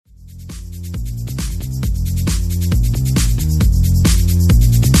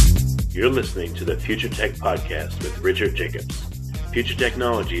You're listening to the Future Tech Podcast with Richard Jacobs. Future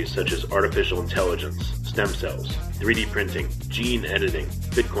technologies such as artificial intelligence, stem cells, 3D printing, gene editing,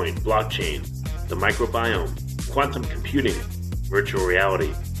 Bitcoin, blockchain, the microbiome, quantum computing, virtual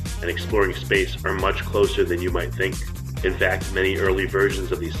reality, and exploring space are much closer than you might think. In fact, many early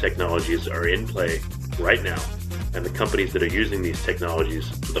versions of these technologies are in play right now, and the companies that are using these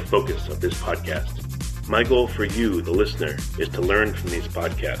technologies are the focus of this podcast. My goal for you, the listener, is to learn from these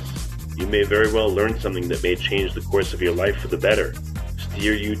podcasts. You may very well learn something that may change the course of your life for the better,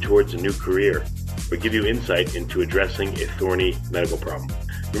 steer you towards a new career, or give you insight into addressing a thorny medical problem.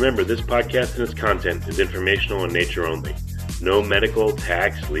 Remember, this podcast and its content is informational in nature only. No medical,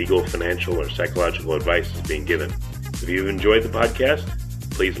 tax, legal, financial, or psychological advice is being given. If you've enjoyed the podcast,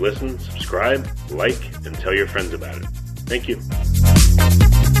 please listen, subscribe, like, and tell your friends about it. Thank you.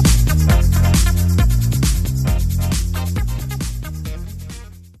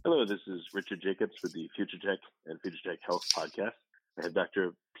 Hello, this is Richard Jacobs with the Future Tech and Future Tech Health podcast. I have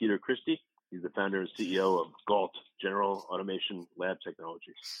Dr. Peter Christey. He's the founder and CEO of GALT, General Automation Lab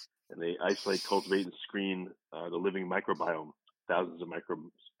Technologies. And they isolate, cultivate, and screen the living microbiome, thousands of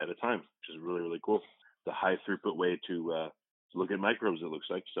microbes at a time, which is really, really cool. It's a high throughput way to look at microbes, it looks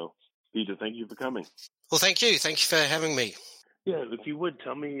like. So, Peter, thank you for coming. Well, thank you. Thank you for having me. Yeah, if you would,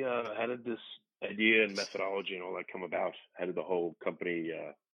 tell me, how did this idea and methodology and all that come about? How did the whole company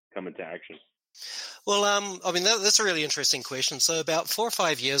come into action? Well, that's a really interesting question. So about 4 or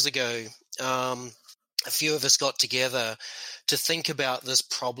 5 years ago, a few of us got together to think about this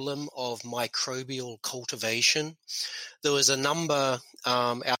problem of microbial cultivation. There was a number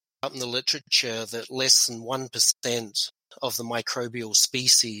out in the literature that less than 1% of the microbial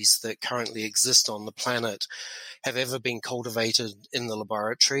species that currently exist on the planet have ever been cultivated in the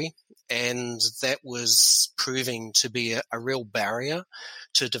laboratory, and that was proving to be a real barrier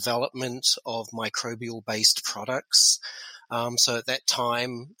to development of microbial-based products. So at that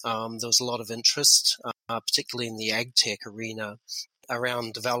time, there was a lot of interest, particularly in the ag tech arena,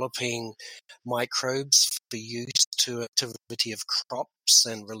 around developing microbes for use to activity of crops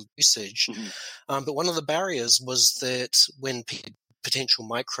and usage. Mm-hmm. But one of the barriers was that when potential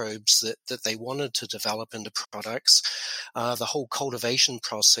microbes that they wanted to develop into products, the whole cultivation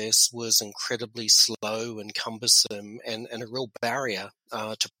process was incredibly slow and cumbersome and a real barrier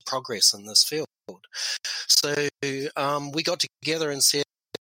to progress in this field. So we got together and said,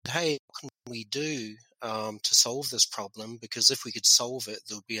 hey, what can we do to solve this problem? Because if we could solve it,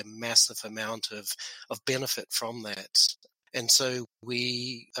 there would be a massive amount of benefit from that. And so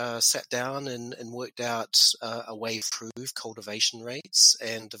we sat down and worked out a way to improve cultivation rates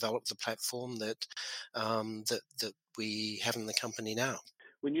and developed the platform that we have in the company now.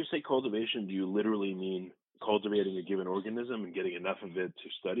 When you say cultivation, do you literally mean cultivating a given organism and getting enough of it to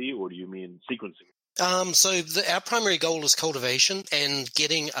study, or do you mean sequencing? So our primary goal is cultivation and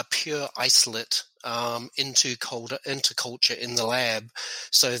getting a pure isolate into culture in the lab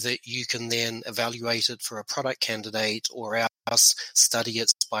so that you can then evaluate it for a product candidate or else study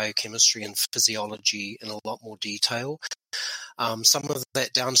its biochemistry and physiology in a lot more detail. Some of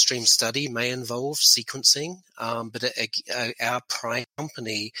that downstream study may involve sequencing, but our prime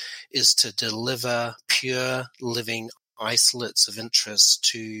company is to deliver pure living isolates of interest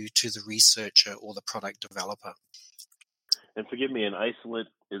to the researcher or the product developer. And forgive me, an isolate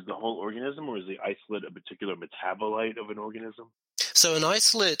is the whole organism, or is the isolate a particular metabolite of an organism? So an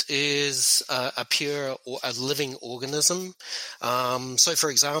isolate is a pure or a living organism. So, for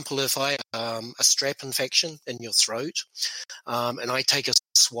example, if I have a strep infection in your throat, and I take a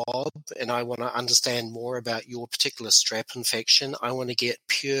swab and I want to understand more about your particular strep infection, I want to get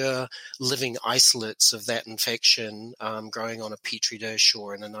pure living isolates of that infection growing on a petri dish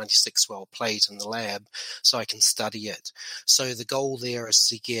or in a 96-well plate in the lab so I can study it. So the goal there is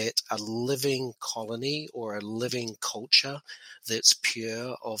to get a living colony or a living culture that's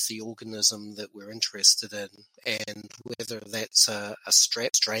pure of the organism that we're interested in, and whether that's a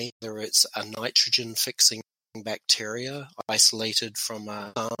strep strain, whether it's a nitrogen-fixing bacteria isolated from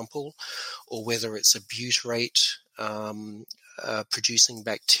a sample, or whether it's a butyrate producing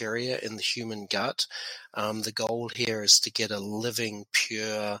bacteria in the human gut. The goal here is to get a living,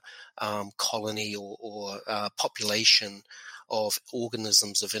 pure colony or population of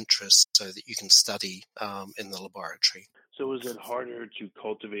organisms of interest so that you can study in the laboratory. So is it harder to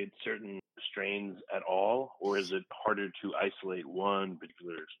cultivate certain strains at all, or is it harder to isolate one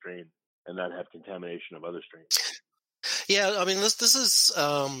particular strain and not have contamination of other strains? Yeah, I mean, this is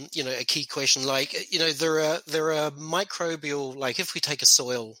a key question. Like, there are microbial, like if we take a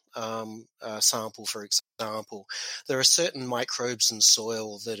soil sample, for example, there are certain microbes in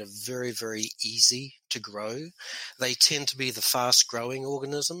soil that are very, very easy to grow. They tend to be the fast growing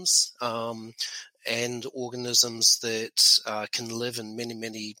organisms. And organisms that can live in many,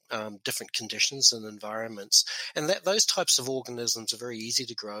 many different conditions and environments. And those types of organisms are very easy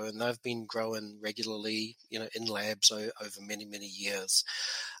to grow, and they've been growing regularly, in labs over many, many years.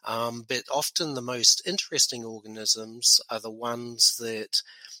 But often the most interesting organisms are the ones that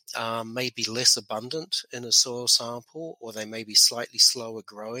may be less abundant in a soil sample, or they may be slightly slower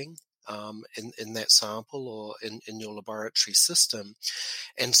growing in that sample or in your laboratory system.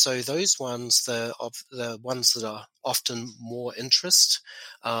 And so those ones, the ones that are often more interest,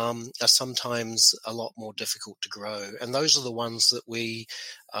 are sometimes a lot more difficult to grow. And those are the ones that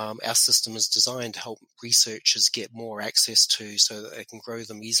our system is designed to help researchers get more access to so that they can grow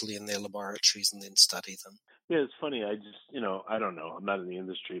them easily in their laboratories and then study them. Yeah, it's funny. I just, I don't know. I'm not in the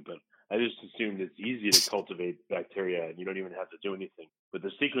industry, but I just assumed it's easy to cultivate bacteria and you don't even have to do anything. But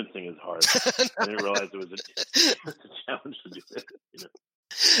the sequencing is hard. I didn't realize it was a challenge to do it.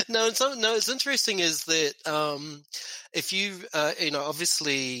 No, it's interesting is that if you,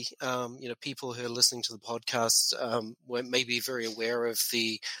 obviously, people who are listening to the podcast may be very aware of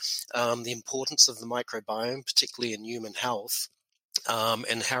the importance of the microbiome, particularly in human health.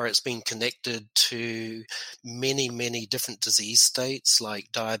 And how it's been connected to many, many different disease states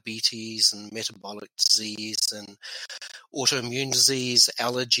like diabetes and metabolic disease and autoimmune disease,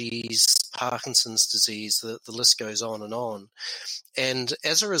 allergies, Parkinson's disease, the list goes on and on. And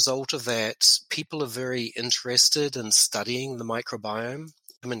as a result of that, people are very interested in studying the microbiome.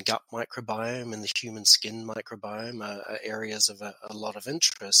 Human gut microbiome and the human skin microbiome are areas of a lot of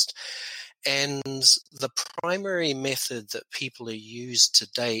interest. And the primary method that people have used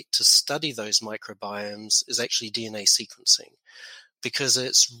to date to study those microbiomes is actually DNA sequencing, because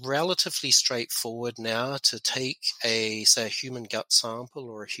it's relatively straightforward now to take a human gut sample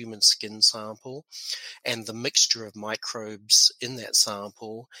or a human skin sample and the mixture of microbes in that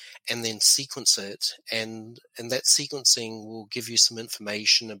sample and then sequence it. And that sequencing will give you some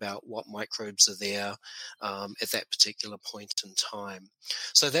information about what microbes are there at that particular point in time.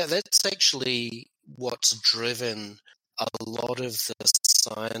 So that's actually what's driven a lot of the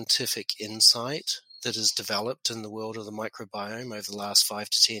scientific insight that is developed in the world of the microbiome over the last 5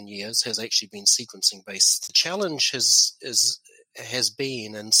 to 10 years has actually been sequencing based. The challenge has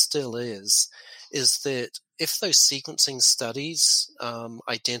been and still is that if those sequencing studies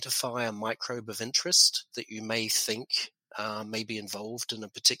identify a microbe of interest that you may think may be involved in a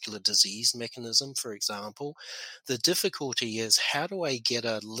particular disease mechanism, for example, the difficulty is how do I get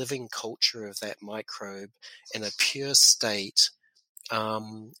a living culture of that microbe in a pure state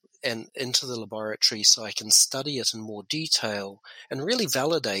and into the laboratory so I can study it in more detail and really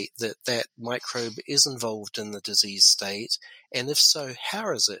validate that that microbe is involved in the disease state, and if so,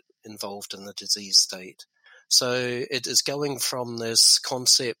 how is it involved in the disease state? So it is going from this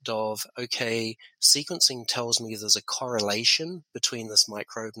concept of, okay, sequencing tells me there's a correlation between this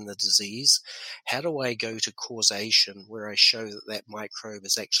microbe and the disease. How do I go to causation where I show that that microbe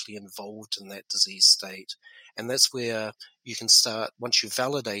is actually involved in that disease state? And that's where you can start, once you've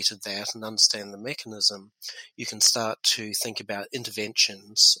validated that and understand the mechanism, you can start to think about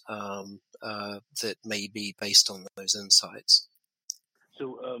interventions that may be based on those insights.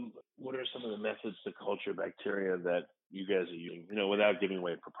 So what are some of the methods to culture bacteria that you guys are using, without giving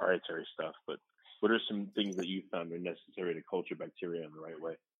away proprietary stuff, but what are some things that you found are necessary to culture bacteria in the right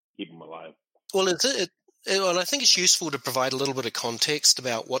way, keep them alive? Well, and I think it's useful to provide a little bit of context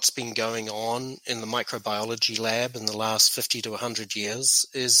about what's been going on in the microbiology lab in the last 50 to 100 years.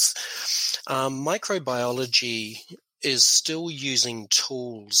 Microbiology is still using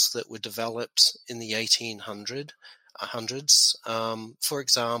tools that were developed in the 1800s. For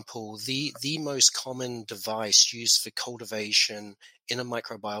example, the most common device used for cultivation in a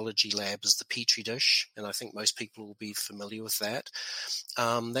microbiology lab is the Petri dish, and I think most people will be familiar with that.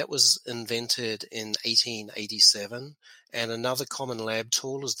 That was invented in 1887, and another common lab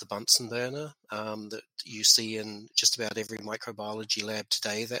tool is the Bunsen burner that you see in just about every microbiology lab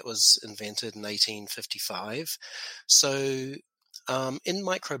today. That was invented in 1855. So in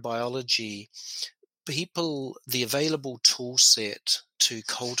microbiology, the available tool set to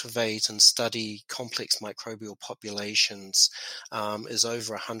cultivate and study complex microbial populations is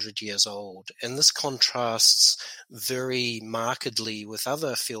over 100 years old. And this contrasts very markedly with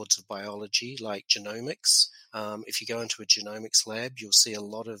other fields of biology like genomics, If you go into a genomics lab, you'll see a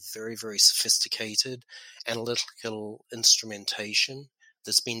lot of very, very sophisticated analytical instrumentation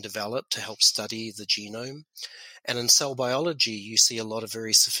that's been developed to help study the genome. And in cell biology, you see a lot of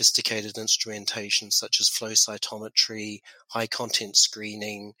very sophisticated instrumentation, such as flow cytometry, high content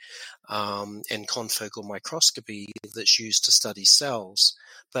screening, and confocal microscopy that's used to study cells.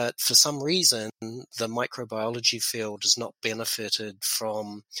 But for some reason, the microbiology field has not benefited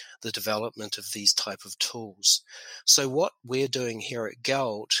from the development of these type of tools. So what we're doing here at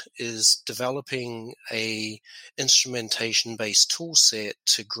GALT is developing a instrumentation-based tool set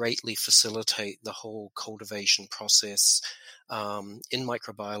to greatly facilitate the whole cultivation process in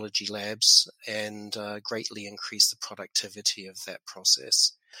microbiology labs and greatly increase the productivity of that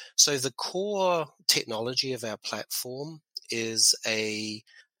process. So the core technology of our platform is a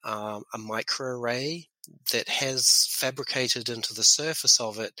microarray that has fabricated into the surface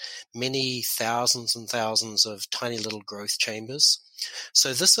of it many thousands and thousands of tiny little growth chambers.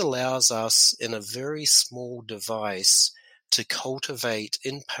 So this allows us in a very small device to cultivate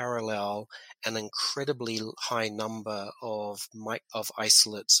in parallel an incredibly high number of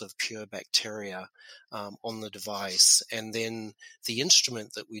isolates of pure bacteria on the device. And then the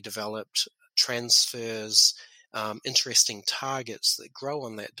instrument that we developed transfers interesting targets that grow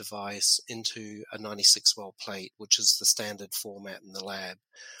on that device into a 96-well plate, which is the standard format in the lab.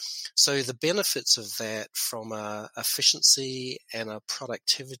 So the benefits of that from a efficiency and a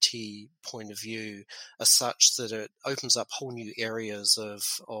productivity point of view are such that it opens up whole new areas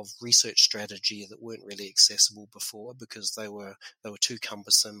of research strategy that weren't really accessible before because they were too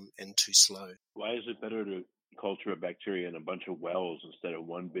cumbersome and too slow. Why is it better to culture a bacteria in a bunch of wells instead of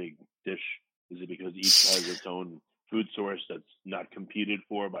one big dish? Is it because each has its own food source that's not competed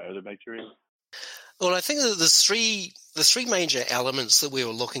for by other bacteria? Well, I think that there's three major elements that we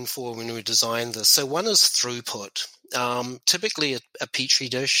were looking for when we designed this. So one is throughput. Typically a Petri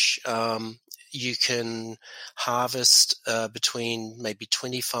dish, you can harvest between maybe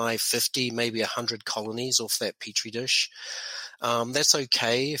 25, 50, maybe 100 colonies off that Petri dish. That's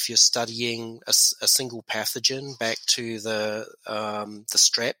okay if you're studying a single pathogen, back to the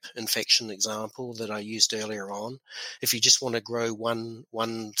strep infection example that I used earlier on. If you just want to grow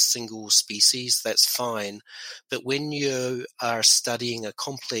one single species, that's fine. But when you are studying a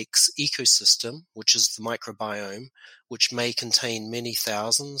complex ecosystem, which is the microbiome, which may contain many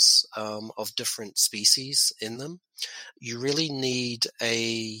thousands of different species in them, you really need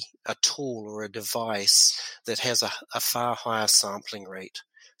a tool or a device that has a far higher sampling rate.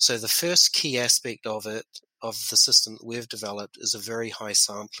 So the first key aspect of the system that we've developed is a very high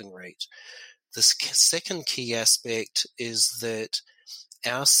sampling rate. The second key aspect is that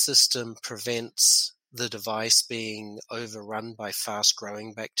our system prevents the device being overrun by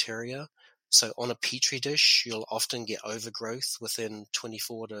fast-growing bacteria. So on a Petri dish, you'll often get overgrowth within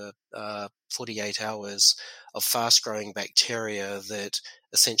 24 to 48 hours of fast-growing bacteria that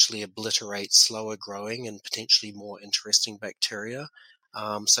essentially obliterates slower growing and potentially more interesting bacteria.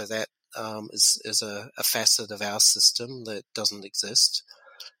 So that is a facet of our system that doesn't exist.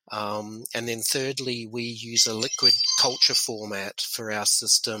 And then thirdly, we use a liquid culture format for our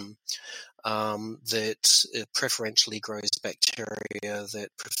system that preferentially grows bacteria that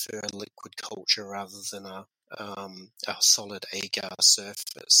prefer liquid culture rather than a solid agar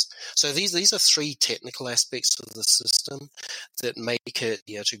surface. So these are three technical aspects of the system that make it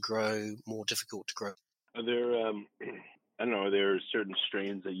to grow more difficult to grow. Are there are there certain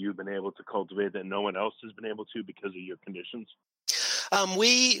strains that you've been able to cultivate that no one else has been able to because of your conditions?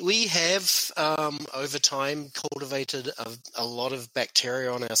 We have over time cultivated a lot of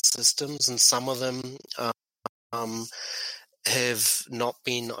bacteria on our systems, and some of them have not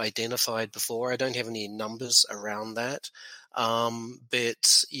been identified before. I don't have any numbers around that,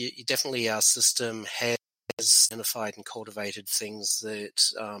 but definitely our system has identified and cultivated things that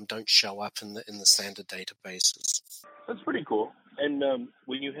don't show up in the standard databases. That's pretty cool. And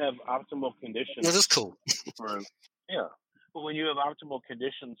when you have optimal conditions, that is cool. But when you have optimal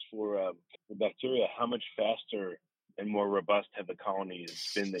conditions for the bacteria, how much faster and more robust have the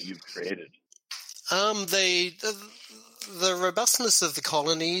colonies been that you've created? The robustness of the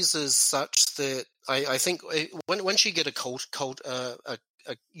colonies is such that I think once you get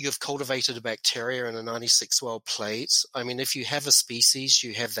you've cultivated a bacteria in a 96-well plate. I mean, if you have a species,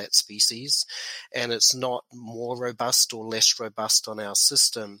 you have that species, and it's not more robust or less robust on our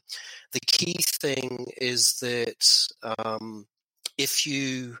system. The key thing is that if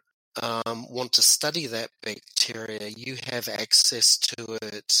you want to study that bacteria, you have access to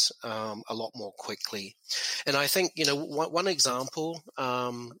it a lot more quickly. And I think, one example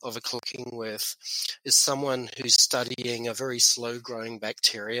of a cooking with is someone who's studying a very slow-growing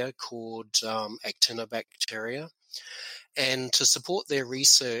bacteria called actinobacteria. And to support their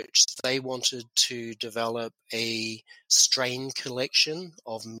research, they wanted to develop a strain collection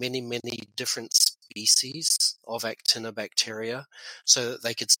of many, many different species of actinobacteria so that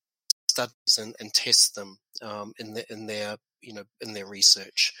they could study and test them in their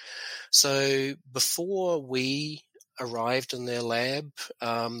research. So before we arrived in their lab,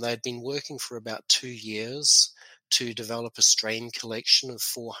 they'd been working for about 2 years to develop a strain collection of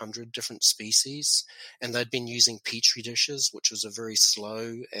 400 different species, and they'd been using petri dishes, which was a very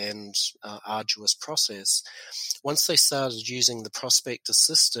slow and arduous process. Once they started using the Prospector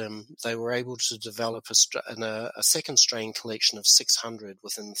system, they were able to develop a second strain collection of 600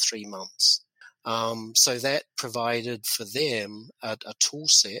 within 3 months. So that provided for them a tool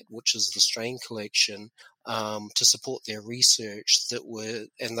set, which is the strain collection, to support their research they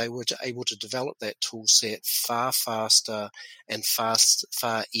were able to develop that tool set far faster and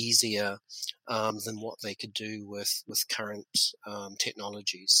far easier than what they could do with current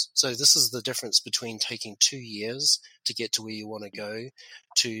technologies. So this is the difference between taking 2 years to get to where you want to go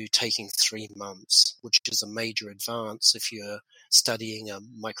to taking 3 months, which is a major advance if you're studying a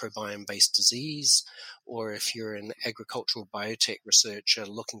microbiome-based disease, or if you're an agricultural biotech researcher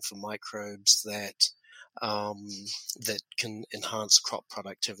looking for microbes that can enhance crop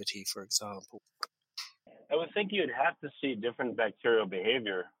productivity, for example. I would think you'd have to see different bacterial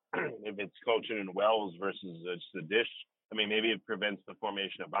behavior if it's cultured in wells versus just a dish. I mean, maybe it prevents the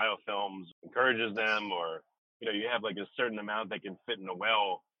formation of biofilms, encourages them, or you have like a certain amount that can fit in a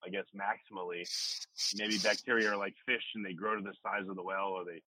well, I guess, maximally. Maybe bacteria are like fish and they grow to the size of the well, or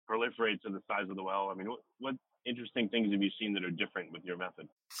they proliferate to the size of the well. I mean, what interesting things have you seen that are different with your method?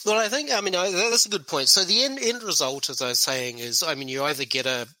 Well, I think, that's a good point. So the end result, as I was saying, is, you either get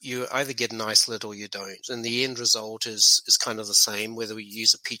an isolate or you don't. And the end result is kind of the same, whether we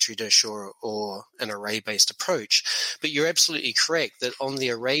use a petri dish or an array-based approach. But you're absolutely correct that on the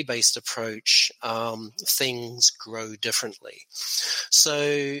array-based approach, things grow differently.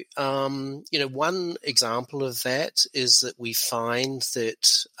 So, one example of that is that we find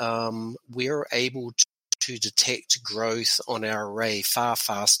that we're able to detect growth on our array far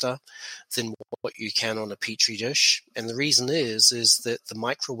faster than what you can on a petri dish. And the reason is that the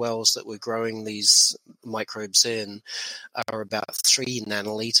microwells that we're growing these microbes in are about 3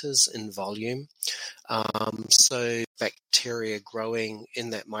 nanoliters in volume. So bacteria growing in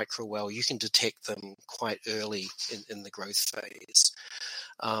that microwell, you can detect them quite early in the growth phase.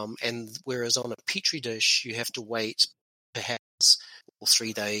 And whereas on a petri dish, you have to wait perhaps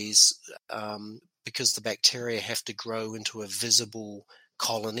 3 days because the bacteria have to grow into a visible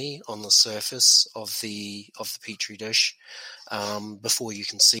colony on the surface of the petri dish before you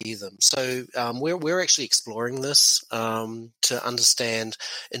can see them. So we're actually exploring this to understand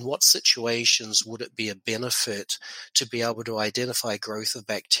in what situations would it be a benefit to be able to identify growth of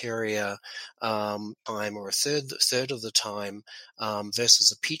bacteria time or a third of the time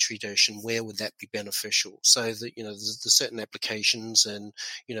versus a petri dish, and where would that be beneficial? So that there's certain applications and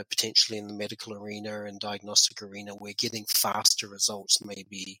potentially in the medical arena and diagnostic arena where getting faster results may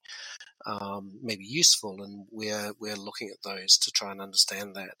be useful, and we're looking at those to try and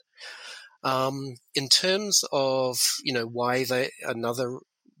understand that. In terms of why another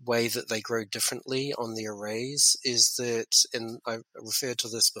way that they grow differently on the arrays is that, and I referred to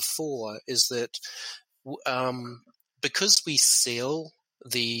this before, is that because we seal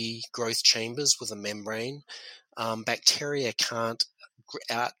the growth chambers with a membrane, bacteria can't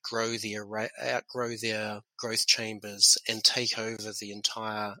outgrow their growth chambers and take over the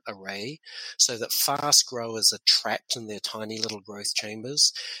entire array, so that fast growers are trapped in their tiny little growth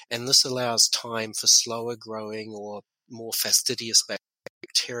chambers, and this allows time for slower growing or more fastidious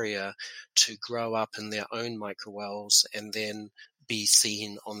bacteria to grow up in their own microwells and then be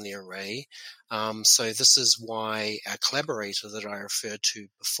seen on the array. So this is why our collaborator that I referred to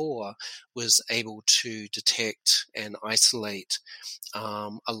before was able to detect and isolate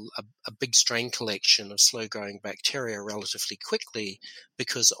a big strain collection of slow-growing bacteria relatively quickly,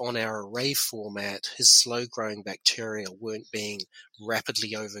 because on our array format, his slow-growing bacteria weren't being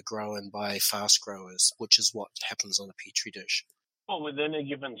rapidly overgrown by fast growers, which is what happens on a petri dish. Well, within a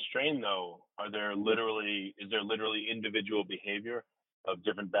given strain, though, is there literally individual behavior of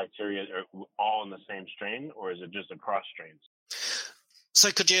different bacteria all in the same strain, or is it just across strains? So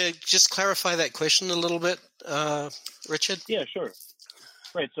could you just clarify that question a little bit, Richard? Yeah, sure.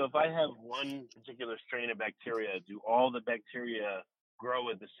 Right. So if I have one particular strain of bacteria, do all the bacteria grow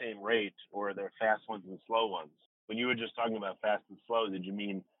at the same rate, or are there fast ones and slow ones? When you were just talking about fast and slow, did you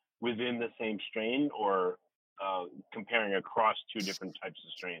mean within the same strain, or comparing across two different types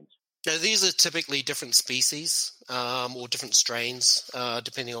of strains? Now, these are typically different species or different strains,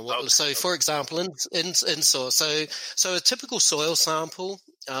 depending on what. Okay. So, for example, in soil, so a typical soil sample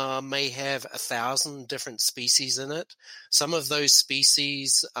may have 1,000 different species in it. Some of those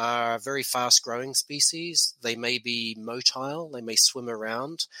species are very fast-growing species. They may be motile, they may swim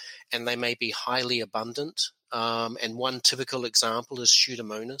around, and they may be highly abundant. And one typical example is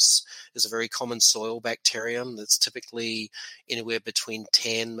Pseudomonas, is a very common soil bacterium that's typically anywhere between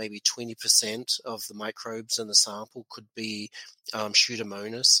 10, maybe 20% of the microbes in a sample could be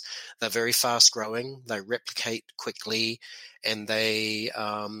Pseudomonas. They're very fast growing, they replicate quickly, and they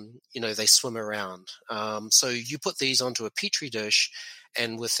swim around. So you put these onto a petri dish,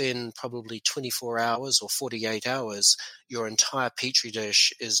 and within probably 24 hours or 48 hours, your entire petri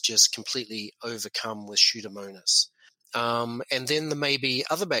dish is just completely overcome with Pseudomonas. And then there may be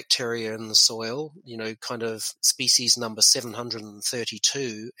other bacteria in the soil, kind of species number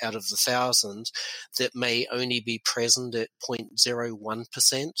 732 out of the 1,000 that may only be present at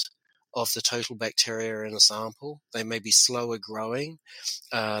 0.01% of the total bacteria in a sample. They may be slower growing.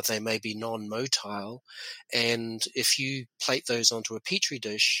 They may be non-motile. And if you plate those onto a petri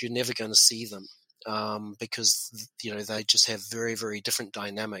dish, you're never going to see them. Because they just have very, very different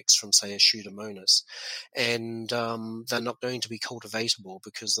dynamics from, say, a Pseudomonas, and they're not going to be cultivatable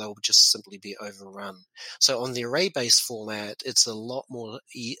because they'll just simply be overrun. So on the array-based format, it's a lot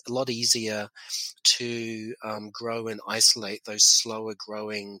easier to grow and isolate those slower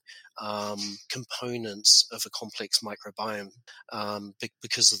growing components of a complex microbiome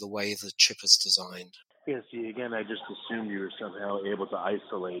because of the way the chip is designed. Yeah, see, again, I just assumed you were somehow able to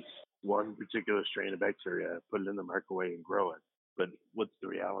isolate one particular strain of bacteria, put it in the microwave and grow it. But what's the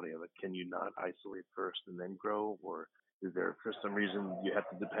reality of it? Can you not isolate first and then grow? Or is there, for some reason, you have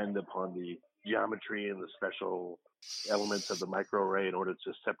to depend upon the geometry and the special elements of the microarray in order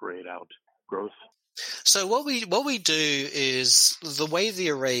to separate out growth? So what we do is, the way the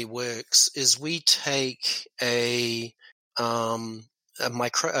array works is we take a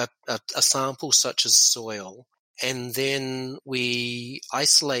sample such as soil, and then we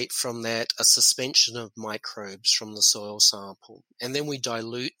isolate from that a suspension of microbes from the soil sample. And then we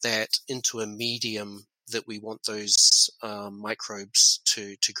dilute that into a medium that we want those microbes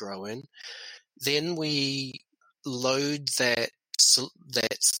to grow in. Then we load that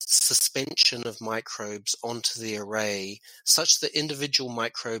suspension of microbes onto the array such that individual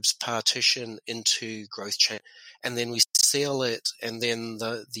microbes partition into growth chain, and then we seal it, and then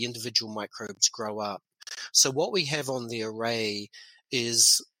the individual microbes grow up. So what we have on the array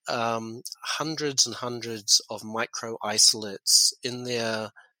is hundreds and hundreds of microisolates in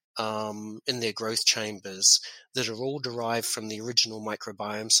their growth chambers that are all derived from the original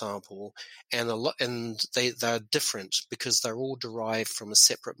microbiome sample, and they're different because they're all derived from a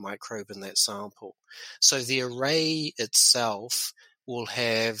separate microbe in that sample. So the array itself will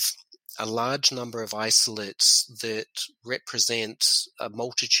have a large number of isolates that represent a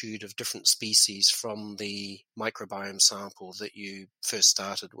multitude of different species from the microbiome sample that you first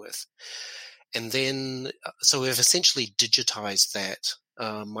started with. And then, so we've essentially digitized that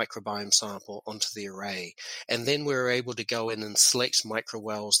microbiome sample onto the array. And then we're able to go in and select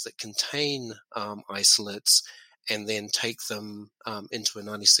microwells that contain isolates, and then take them into a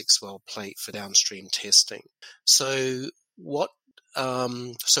 96-well plate for downstream testing. So what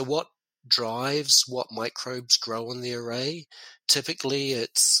drives what microbes grow in the array? Typically,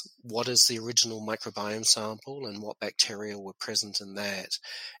 it's what is the original microbiome sample and what bacteria were present in that.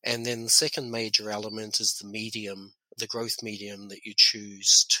 And then the second major element is the medium, the growth medium that you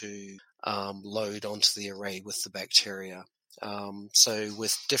choose to load onto the array with the bacteria. So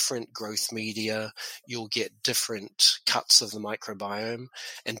with different growth media, you'll get different cuts of the microbiome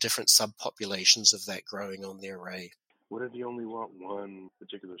and different subpopulations of that growing on the array. What if you only want one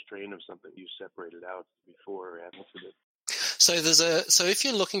particular strain of something you separated out before or after it? So if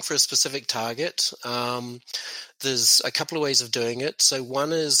you're looking for a specific target, there's a couple of ways of doing it. So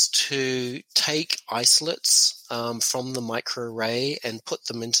one is to take isolates from the microarray and put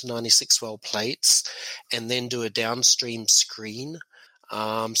them into 96-well plates, and then do a downstream screen.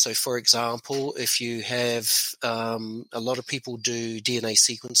 So for example, if you have, a lot of people do DNA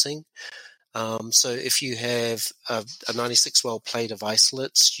sequencing. So if you have a 96-well plate of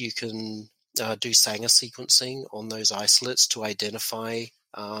isolates, you can do Sanger sequencing on those isolates to identify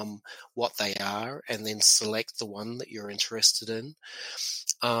what they are, and then select the one that you're interested in.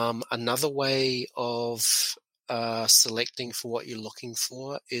 Another way of selecting for what you're looking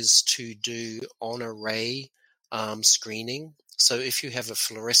for is to do on-array screening. So if you have a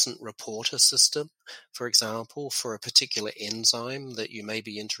fluorescent reporter system, for example, for a particular enzyme that you may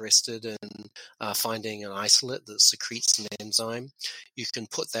be interested in finding an isolate that secretes an enzyme, you can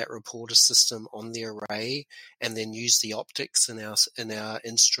put that reporter system on the array and then use the optics in our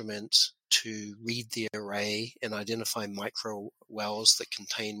instrument to read the array and identify micro wells that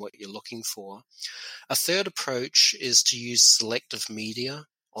contain what you're looking for. A third approach is to use selective media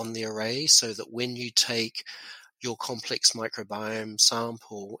on the array so that when you take your complex microbiome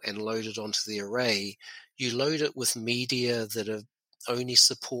sample and load it onto the array, you load it with media that only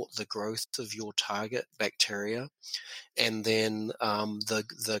support the growth of your target bacteria, and then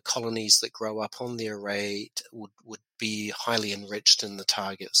the colonies that grow up on the array would be highly enriched in the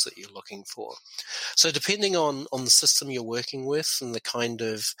targets that you're looking for. So depending on the system you're working with and the kind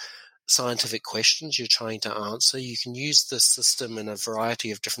of scientific questions you're trying to answer, you can use this system in a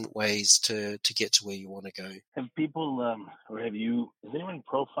variety of different ways to get to where you want to go. Have people, has anyone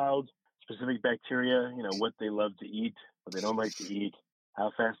profiled specific bacteria, what they love to eat, what they don't like to eat,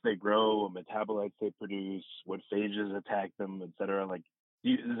 how fast they grow, what metabolites they produce, what phages attack them, et cetera?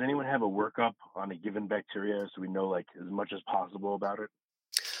 Does anyone have a workup on a given bacteria so we know as much as possible about it?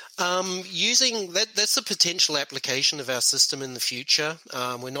 Using that's a potential application of our system in the future.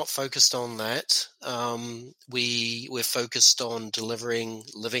 We're not focused on that. We're focused on delivering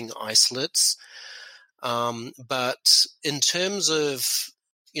living isolates. But in terms of,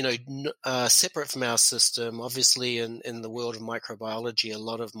 separate from our system, obviously in the world of microbiology, a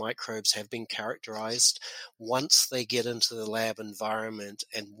lot of microbes have been characterized once they get into the lab environment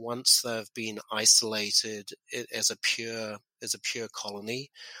and once they've been isolated as a pure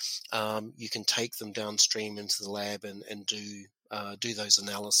colony. You can take them downstream into the lab and do those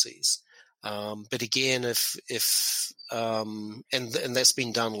analyses. But again, and that's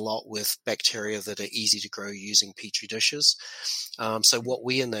been done a lot with bacteria that are easy to grow using petri dishes. So what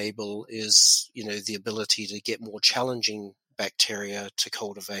we enable is, the ability to get more challenging bacteria to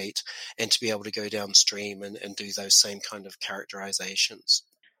cultivate and to be able to go downstream and do those same kind of characterizations.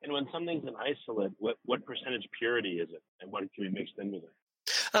 And when something's an isolate, what percentage purity is it, and what can be mixed in with it?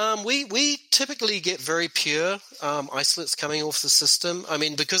 We typically get very pure isolates coming off the system. I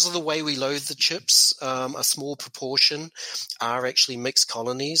mean, because of the way we load the chips, a small proportion are actually mixed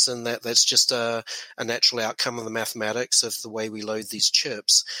colonies, and that's just a natural outcome of the mathematics of the way we load these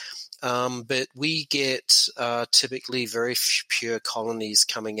chips. But we get typically very pure colonies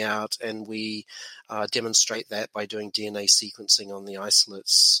coming out, and we demonstrate that by doing DNA sequencing on the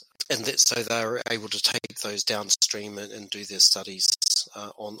isolates. And so they're able to take those downstream and do their studies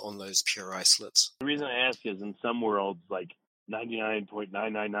on those pure isolates. The reason I ask is in some worlds,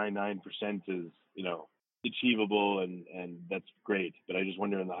 99.9999% is, achievable and that's great. But I just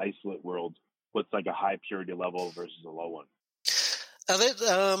wonder in the isolate world, what's a high purity level versus a low one?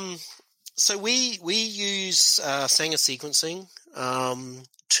 So we use Sanger sequencing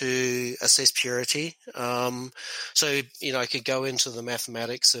to assess purity. So, I could go into the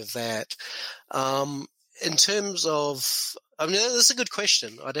mathematics of that. In terms of, that's a good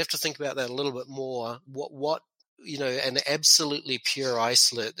question. I'd have to think about that a little bit more. What an absolutely pure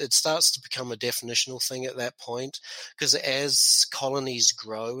isolate, it starts to become a definitional thing at that point, because as colonies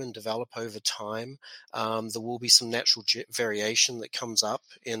grow and develop over time, there will be some natural variation that comes up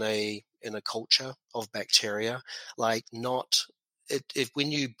in a culture of bacteria.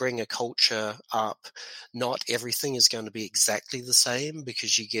 When you bring a culture up, not everything is going to be exactly the same,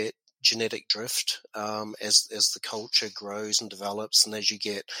 because you get genetic drift as the culture grows and develops, and as you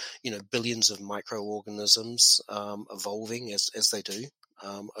get billions of microorganisms evolving as they do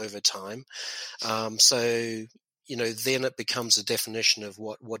over time. So then it becomes a definition of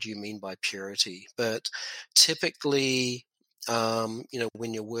what do you mean by purity. But typically,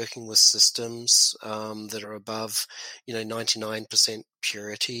 when you're working with systems that are above 99%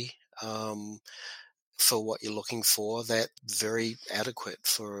 purity, for what you're looking for, that's very adequate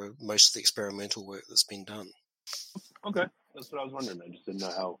for most of the experimental work that's been done. Okay, that's what I was wondering. I just didn't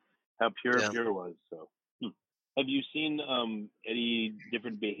know how pure pure was. So, have you seen any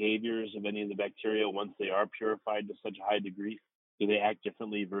different behaviors of any of the bacteria once they are purified to such a high degree? Do they act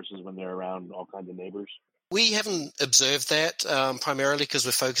differently versus when they're around all kinds of neighbors? We haven't observed that primarily because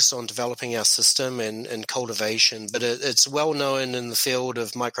we're focused on developing our system and cultivation, but it's well known in the field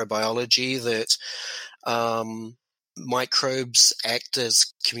of microbiology that microbes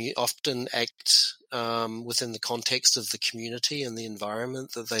often act within the context of the community and the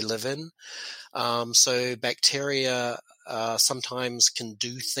environment that they live in. So bacteria sometimes can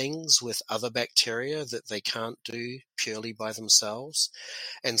do things with other bacteria that they can't do purely by themselves.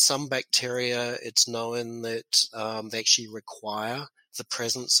 And some bacteria, it's known that they actually require the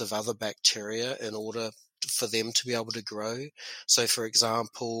presence of other bacteria in order for them to be able to grow. So, for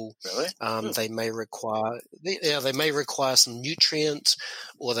example, they may require some nutrient,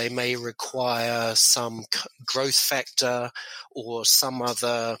 or they may require some growth factor, or some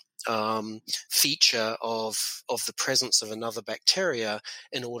other feature of the presence of another bacteria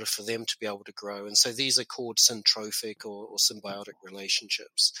in order for them to be able to grow. And so these are called syntrophic or symbiotic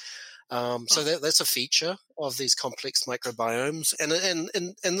relationships. So that's a feature of these complex microbiomes.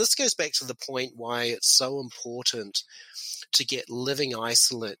 And this goes back to the point why it's so important to get living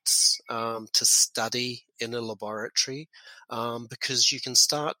isolates to study in a laboratory, because you can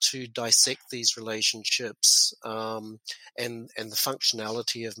start to dissect these relationships and the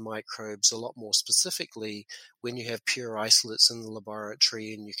functionality of microbes a lot more specifically when you have pure isolates in the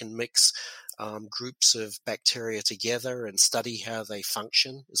laboratory, and you can mix groups of bacteria together and study how they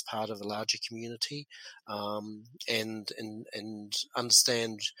function as part of a larger community, and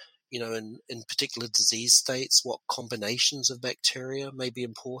understand, in particular disease states, what combinations of bacteria may be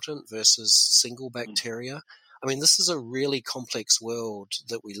important versus single bacteria. I mean, this is a really complex world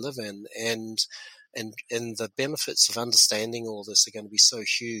that we live in, and the benefits of understanding all this are going to be so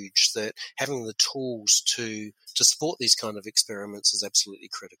huge that having the tools to support these kind of experiments is absolutely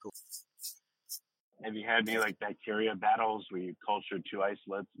critical. Have you had any bacteria battles where you culture two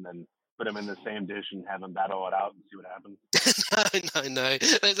isolates and then put them in the same dish and have them battle it out and see what happens? No.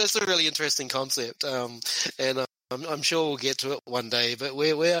 That's a really interesting concept, and I'm sure we'll get to it one day. But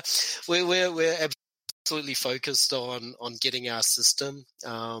we're absolutely focused on getting our system,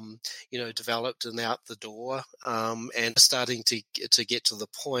 developed and out the door, and starting to get to the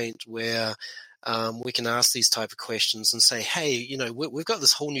point where we can ask these type of questions and say, hey, we've got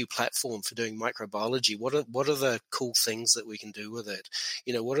this whole new platform for doing microbiology. What are the cool things that we can do with it?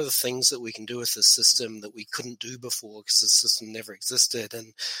 What are the things that we can do with this system that we couldn't do before because the system never existed?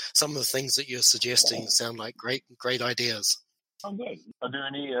 And some of the things that you're suggesting sound like great ideas. Oh, good. Are there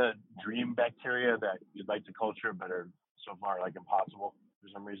any dream bacteria that you'd like to culture but are so far impossible for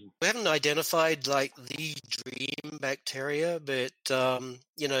some reason? We haven't identified the dream bacteria, but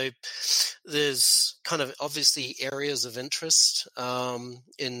there's kind of obviously areas of interest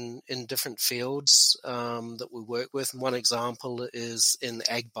in different fields that we work with. One example is in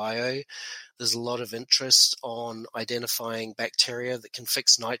ag bio. There's a lot of interest on identifying bacteria that can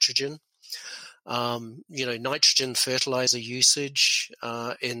fix nitrogen. Nitrogen fertilizer usage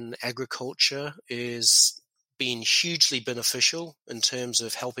in agriculture is been hugely beneficial in terms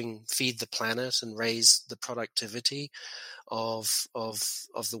of helping feed the planet and raise the productivity of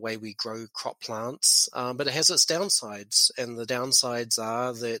the way we grow crop plants. But it has its downsides, and the downsides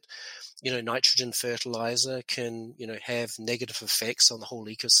are that nitrogen fertilizer can have negative effects on the whole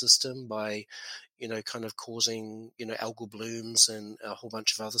ecosystem by kind of causing, algal blooms and a whole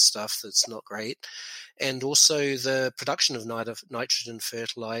bunch of other stuff that's not great. And also the production of nitrogen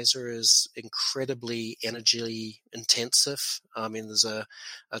fertilizer is incredibly energy intensive. I mean, there's a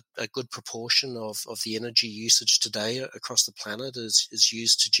good proportion of the energy usage today across the planet is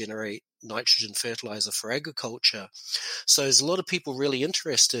used to generate nitrogen fertilizer for agriculture. So there's a lot of people really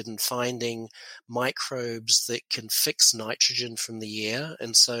interested in finding microbes that can fix nitrogen from the air,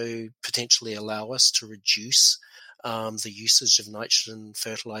 and so potentially allow us to reduce the usage of nitrogen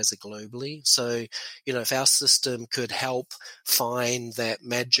fertilizer globally. So, if our system could help find that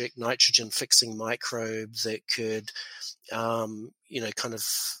magic nitrogen fixing microbe that could,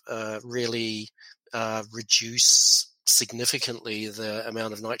 really reduce significantly the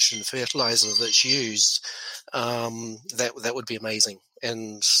amount of nitrogen fertilizer that's used, that would be amazing,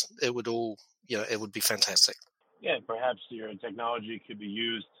 and it would all, it would be fantastic. Yeah, perhaps your technology could be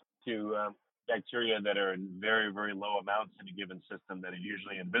used to bacteria that are in very, very low amounts in a given system that are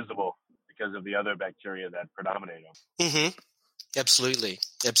usually invisible because of the other bacteria that predominate them. Mm-hmm. Absolutely.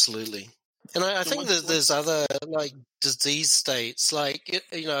 And I think that there's other disease states,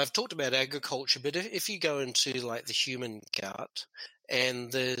 I've talked about agriculture, but if you go into the human gut, and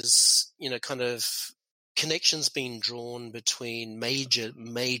there's, kind of connections being drawn between major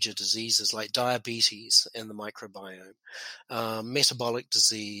diseases like diabetes and the microbiome, metabolic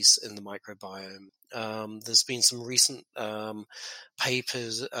disease in the microbiome. There's been some recent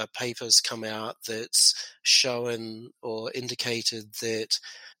papers come out that's shown or indicated that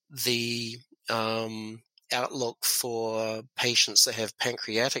the outlook for patients that have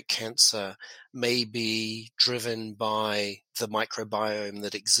pancreatic cancer may be driven by the microbiome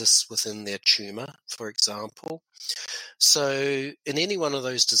that exists within their tumor, for example. So in any one of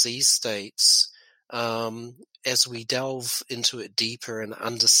those disease states, as we delve into it deeper and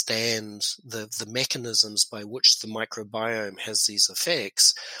understand the mechanisms by which the microbiome has these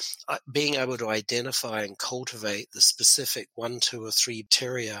effects, being able to identify and cultivate the specific 1, 2, or 3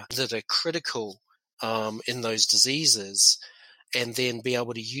 bacteria that are critical in those diseases, and then be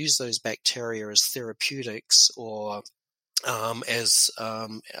able to use those bacteria as therapeutics or as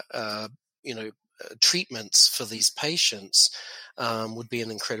treatments for these patients would be an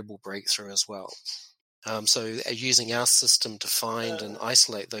incredible breakthrough as well. So using our system to find and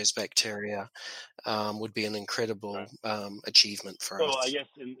isolate those bacteria would be an incredible achievement for us. So I guess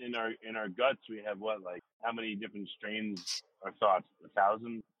in our guts we have how many different strains are thought?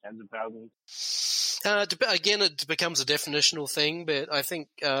 1,000, tens of thousands? Again, it becomes a definitional thing, but I think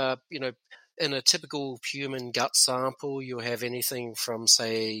in a typical human gut sample, you'll have anything from,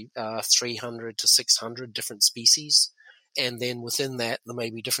 say, 300 to 600 different species. And then within that, there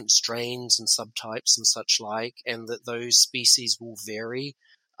may be different strains and subtypes and such like, and that those species will vary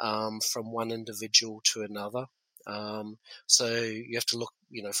from one individual to another. So you have to look,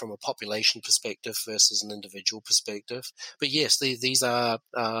 from a population perspective versus an individual perspective. But yes, these are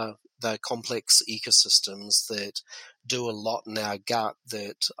the complex ecosystems that do a lot in our gut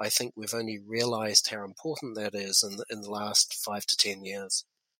that I think we've only realized how important that is in the last 5 to 10 years.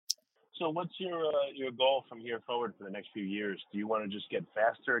 So what's your goal from here forward for the next few years? Do you want to just get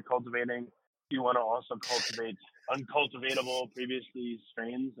faster at cultivating? Do you want to also cultivate uncultivatable previously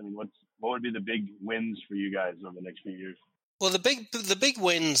strains? I mean, what would be the big wins for you guys over the next few years? Well, the big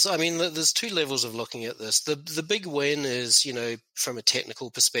wins, I mean, there's 2 levels of looking at this. The big win is, from a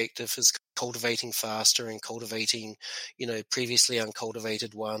technical perspective, is cultivating faster and cultivating, previously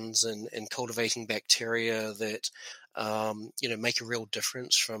uncultivated ones and cultivating bacteria that, make a real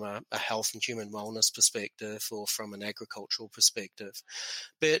difference from a health and human wellness perspective or from an agricultural perspective.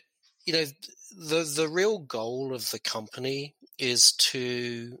 But, the real goal of the company is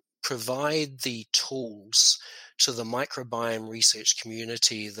to provide the tools to the microbiome research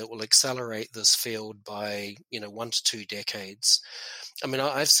community that will accelerate this field by 1 to 2 decades. I mean,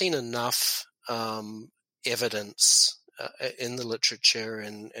 I've seen enough evidence in the literature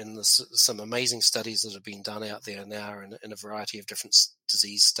and some amazing studies that have been done out there now in a variety of different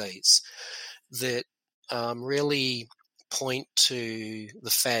disease states that really point to the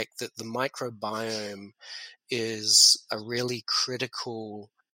fact that the microbiome is a really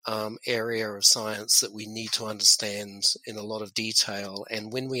critical area of science that we need to understand in a lot of detail.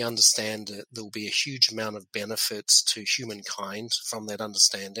 And when we understand it, there will be a huge amount of benefits to humankind from that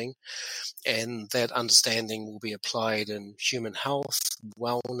understanding. And that understanding will be applied in human health,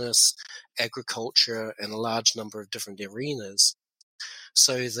 wellness, agriculture, and a large number of different arenas.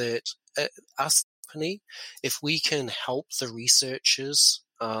 So that us company, if we can help the researchers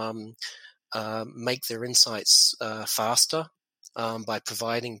make their insights faster, by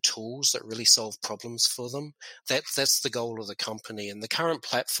providing tools that really solve problems for them. That's the goal of the company. And the current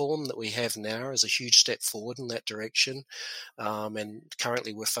platform that we have now is a huge step forward in that direction. And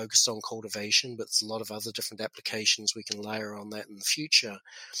currently we're focused on cultivation, but there's a lot of other different applications we can layer on that in the future.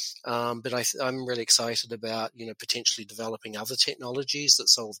 But I'm really excited about, potentially developing other technologies that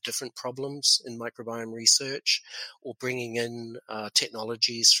solve different problems in microbiome research, or bringing in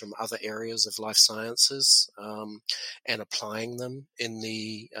technologies from other areas of life sciences and applying them in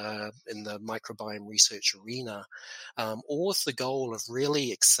the microbiome research arena, all with the goal of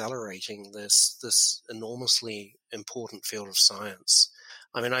really accelerating this enormously important field of science.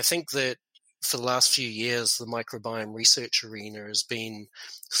 I mean, I think that for the last few years, the microbiome research arena has been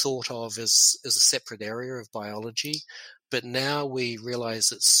thought of as a separate area of biology. But now we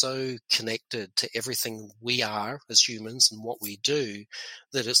realize it's so connected to everything we are as humans and what we do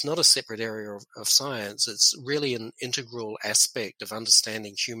that it's not a separate area of science. It's really an integral aspect of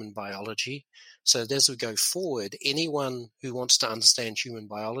understanding human biology. So as we go forward, anyone who wants to understand human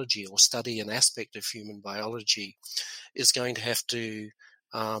biology or study an aspect of human biology is going to have to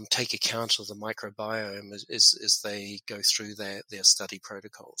take account of the microbiome as they go through their study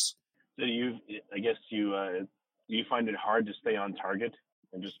protocols. So do you find it hard to stay on target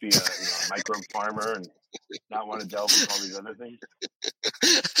and just be a microbe farmer and not want to delve into all these other things?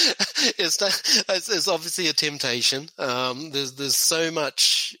 It's obviously a temptation. There's so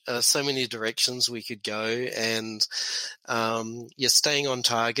much, so many directions we could go, and staying on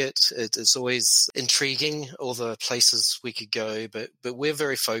target. It's always intriguing, all the places we could go, but we're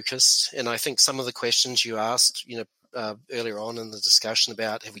very focused. And I think some of the questions you asked, earlier on in the discussion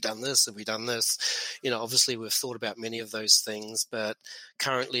about have we done this, obviously we've thought about many of those things, but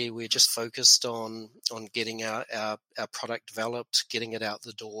currently we're just focused on getting our product developed, getting it out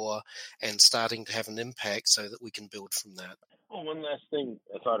the door, and starting to have an impact so that we can build from that. Well, one last thing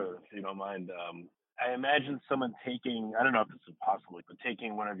I thought of, if you don't mind. I imagine someone taking, I don't know if this is possible, but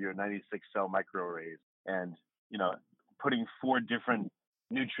taking one of your 96 cell microarrays and, putting 4 different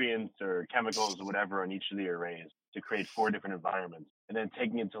nutrients or chemicals or whatever on each of the arrays to create 4 different environments, and then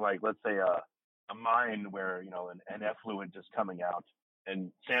taking it to, like, let's say a mine where, an effluent is coming out,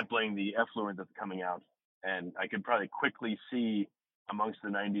 and sampling the effluent that's coming out. And I could probably quickly see amongst the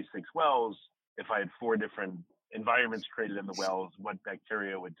 96 wells, if I had 4 different environments created in the wells, what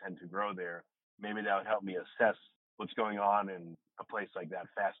bacteria would tend to grow there. Maybe that would help me assess what's going on in a place like that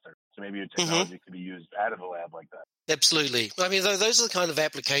faster. So maybe your technology could be used out of a lab like that. Absolutely. I mean, those are the kind of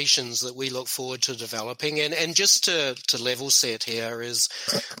applications that we look forward to developing. And just to level set here is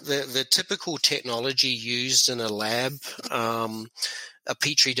the typical technology used in a lab. A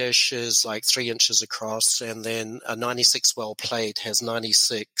Petri dish is like 3 inches across, and then a 96 well plate has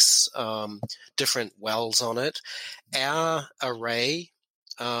 96 different wells on it. Our array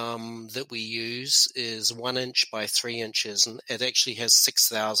that we use is 1 inch by 3 inches, and it actually has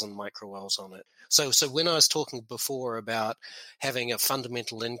 6,000 microwells on it. So when I was talking before about having a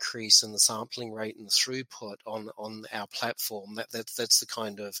fundamental increase in the sampling rate and the throughput on our platform, that's the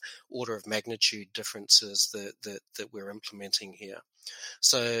kind of order of magnitude differences that we're implementing here.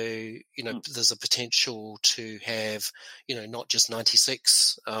 So, there's a potential to have, not just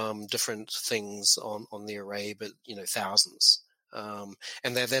 96 different things on the array, but, thousands. And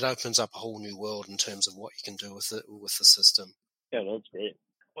that opens up a whole new world in terms of what you can do with the system. Yeah, that's great.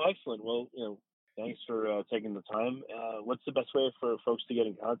 Well, excellent. Well, thanks for taking the time. What's the best way for folks to get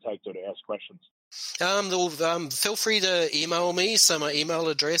in contact or to ask questions? Feel free to email me. So my email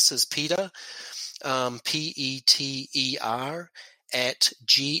address is Peter, Peter, at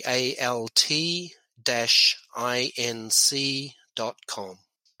GALT-INC.com.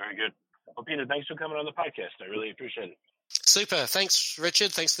 Very good. Well, Peter, thanks for coming on the podcast. I really appreciate it. Super. Thanks,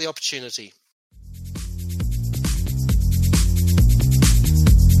 Richard. Thanks for the opportunity.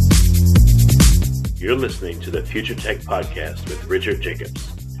 You're listening to the Future Tech Podcast with Richard Jacobs.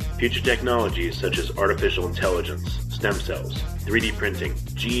 Future technologies such as artificial intelligence, stem cells, 3D printing,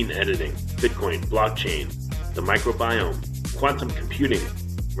 gene editing, Bitcoin, blockchain, the microbiome, quantum computing,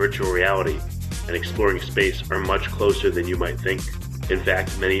 virtual reality, and exploring space are much closer than you might think. In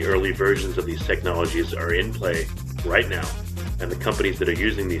fact, many early versions of these technologies are in play right now, and the companies that are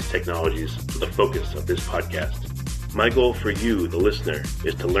using these technologies are the focus of this podcast. My goal for you, the listener,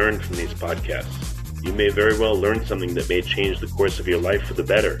 is to learn from these podcasts. You may very well learn something that may change the course of your life for the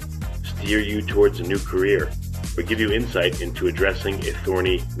better, steer you towards a new career, or give you insight into addressing a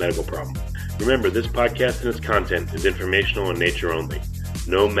thorny medical problem. Remember, this podcast and its content is informational in nature only.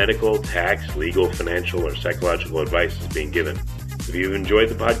 No medical, tax, legal, financial, or psychological advice is being given. If you've enjoyed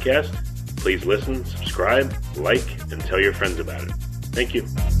the podcast, please listen, subscribe, like, and tell your friends about it. Thank you.